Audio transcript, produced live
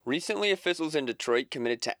Recently, officials in Detroit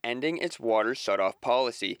committed to ending its water shutoff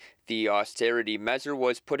policy. The austerity measure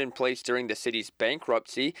was put in place during the city's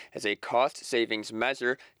bankruptcy as a cost-savings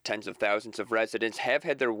measure. Tens of thousands of residents have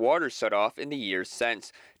had their water shut off in the years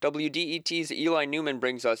since. WDET's Eli Newman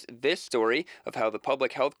brings us this story of how the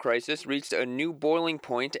public health crisis reached a new boiling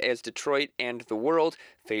point as Detroit and the world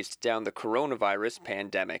faced down the coronavirus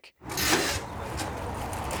pandemic.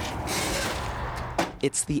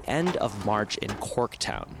 It's the end of March in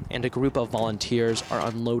Corktown, and a group of volunteers are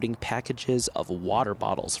unloading packages of water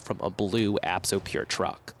bottles from a blue Absopure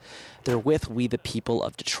truck. They're with We the People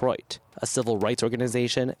of Detroit, a civil rights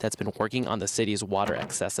organization that's been working on the city's water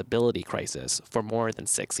accessibility crisis for more than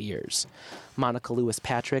 6 years. Monica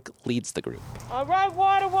Lewis-Patrick leads the group. All right,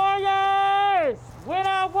 water warriors! When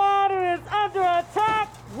our water is under attack,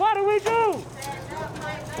 what do we do?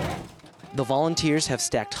 The volunteers have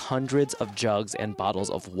stacked hundreds of jugs and bottles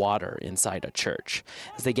of water inside a church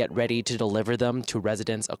as they get ready to deliver them to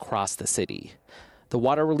residents across the city. The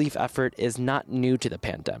water relief effort is not new to the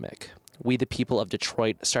pandemic. We the People of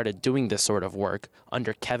Detroit started doing this sort of work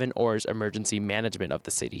under Kevin Orr's emergency management of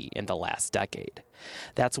the city in the last decade.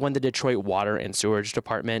 That's when the Detroit Water and Sewerage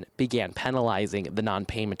Department began penalizing the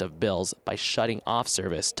non-payment of bills by shutting off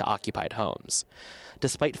service to occupied homes.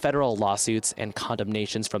 Despite federal lawsuits and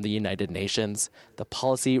condemnations from the United Nations, the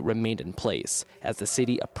policy remained in place as the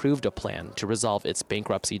city approved a plan to resolve its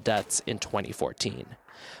bankruptcy debts in 2014.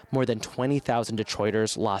 More than 20,000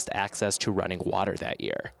 Detroiters lost access to running water that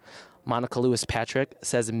year. Monica Lewis-Patrick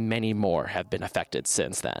says many more have been affected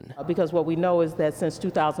since then. Because what we know is that since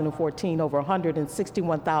 2014, over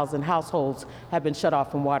 161,000 households have been shut off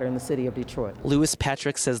from water in the city of Detroit.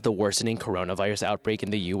 Lewis-Patrick says the worsening coronavirus outbreak in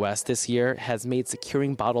the U.S. this year has made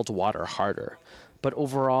securing bottled water harder. But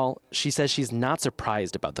overall, she says she's not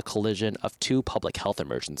surprised about the collision of two public health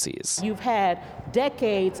emergencies. You've had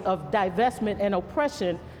decades of divestment and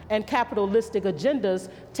oppression and capitalistic agendas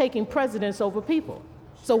taking precedence over people.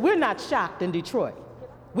 So we're not shocked in Detroit.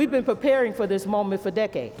 We've been preparing for this moment for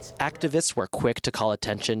decades. Activists were quick to call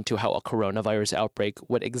attention to how a coronavirus outbreak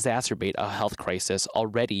would exacerbate a health crisis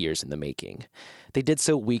already years in the making. They did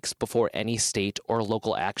so weeks before any state or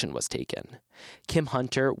local action was taken. Kim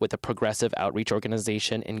Hunter, with the progressive outreach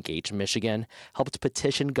organization Engage Michigan, helped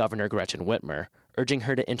petition Governor Gretchen Whitmer, urging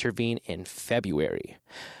her to intervene in February.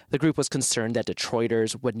 The group was concerned that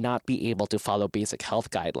Detroiters would not be able to follow basic health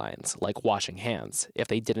guidelines, like washing hands, if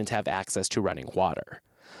they didn't have access to running water.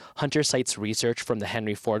 Hunter cites research from the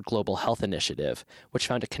Henry Ford Global Health Initiative, which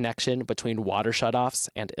found a connection between water shutoffs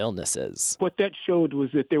and illnesses. What that showed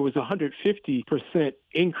was that there was a 150%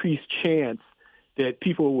 increased chance that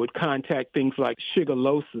people would contact things like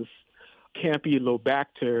shigellosis,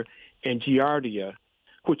 Campylobacter, and Giardia,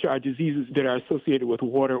 which are diseases that are associated with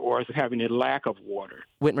water or as having a lack of water.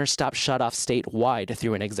 Whitmer stopped shutoff statewide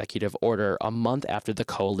through an executive order a month after the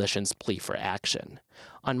coalition's plea for action.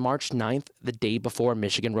 On March 9th, the day before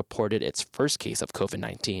Michigan reported its first case of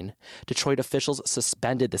COVID-19, Detroit officials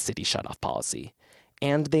suspended the city shutoff policy.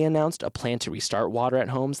 And they announced a plan to restart water at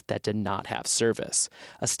homes that did not have service,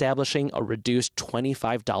 establishing a reduced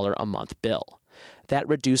 $25 a month bill. That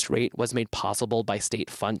reduced rate was made possible by state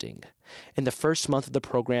funding. In the first month of the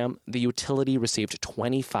program, the utility received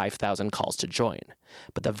 25,000 calls to join,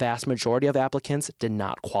 but the vast majority of applicants did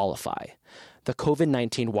not qualify. The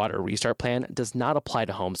COVID-19 Water Restart Plan does not apply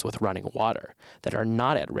to homes with running water that are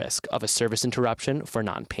not at risk of a service interruption for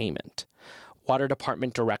non-payment. Water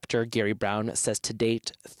Department Director Gary Brown says to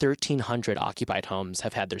date, 1,300 occupied homes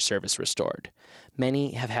have had their service restored.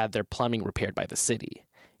 Many have had their plumbing repaired by the city.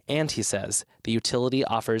 And he says the utility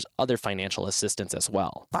offers other financial assistance as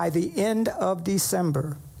well. By the end of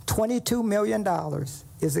December, $22 million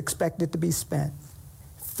is expected to be spent,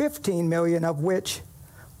 $15 million of which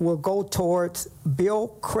will go towards bill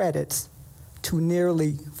credits to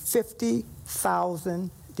nearly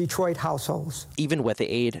 50,000 Detroit households. Even with the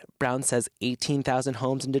aid, Brown says 18,000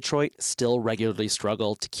 homes in Detroit still regularly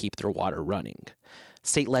struggle to keep their water running.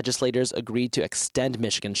 State legislators agreed to extend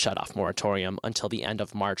Michigan's shutoff moratorium until the end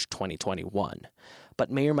of March 2021. But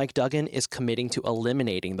Mayor Mike Duggan is committing to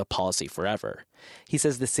eliminating the policy forever. He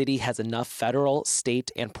says the city has enough federal, state,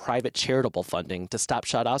 and private charitable funding to stop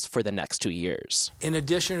shutoffs for the next 2 years. In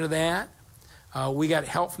addition to that, we got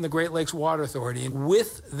help from the Great Lakes Water Authority. And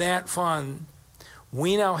with that fund,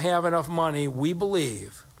 we now have enough money, we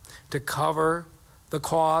believe, to cover the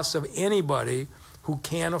costs of anybody who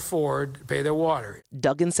can't afford to pay their water.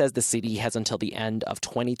 Duggan says the city has until the end of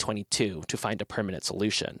 2022 to find a permanent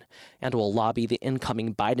solution and will lobby the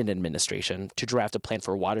incoming Biden administration to draft a plan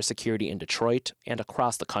for water security in Detroit and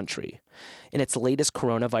across the country. In its latest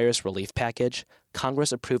coronavirus relief package,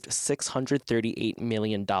 Congress approved $638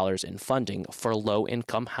 million in funding for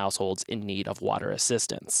low-income households in need of water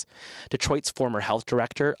assistance. Detroit's former health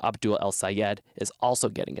director, Abdul El-Sayed, is also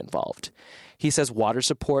getting involved. He says water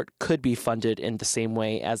support could be funded in the same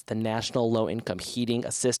way as the National Low-Income Heating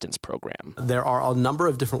Assistance Program. There are a number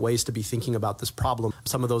of different ways to be thinking about this problem.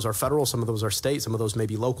 Some of those are federal, some of those are state, some of those may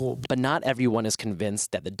be local. But not everyone is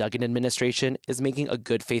convinced that the Duggan administration is making a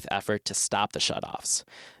good faith effort to stop the shutoffs.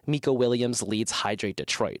 Miko Williams leads Hydrate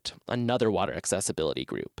Detroit, another water accessibility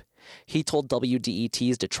group. He told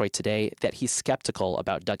WDET's Detroit Today that he's skeptical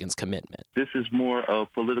about Duggan's commitment. This is more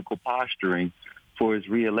of political posturing for his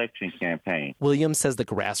re-election campaign. Williams says the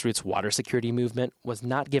grassroots water security movement was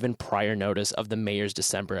not given prior notice of the mayor's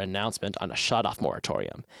December announcement on a shutoff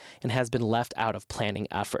moratorium and has been left out of planning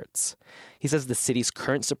efforts. He says the city's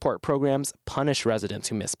current support programs punish residents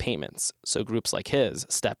who miss payments, so groups like his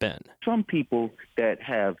step in. Some people that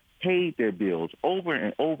have paid their bills over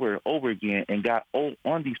and over and over again and got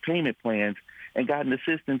on these payment plans and gotten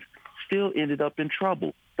assistance still ended up in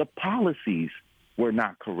trouble. The policies were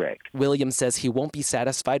not correct. Williams says he won't be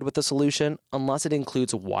satisfied with the solution unless it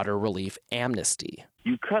includes water relief amnesty.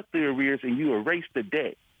 You cut the arrears and you erase the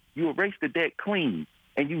debt. You erase the debt clean,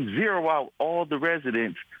 and you zero out all the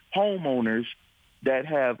residents, homeowners that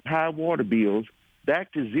have high water bills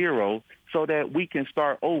back to zero so that we can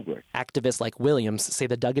start over. Activists like Williams say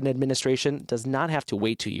the Duggan administration does not have to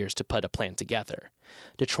wait 2 years to put a plan together.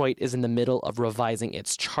 Detroit is in the middle of revising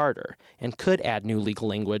its charter and could add new legal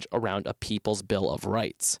language around a People's Bill of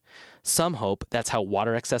Rights. Some hope that's how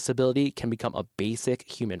water accessibility can become a basic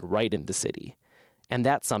human right in the city. And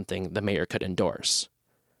that's something the mayor could endorse.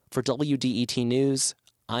 For WDET News,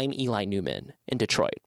 I'm Eli Newman in Detroit.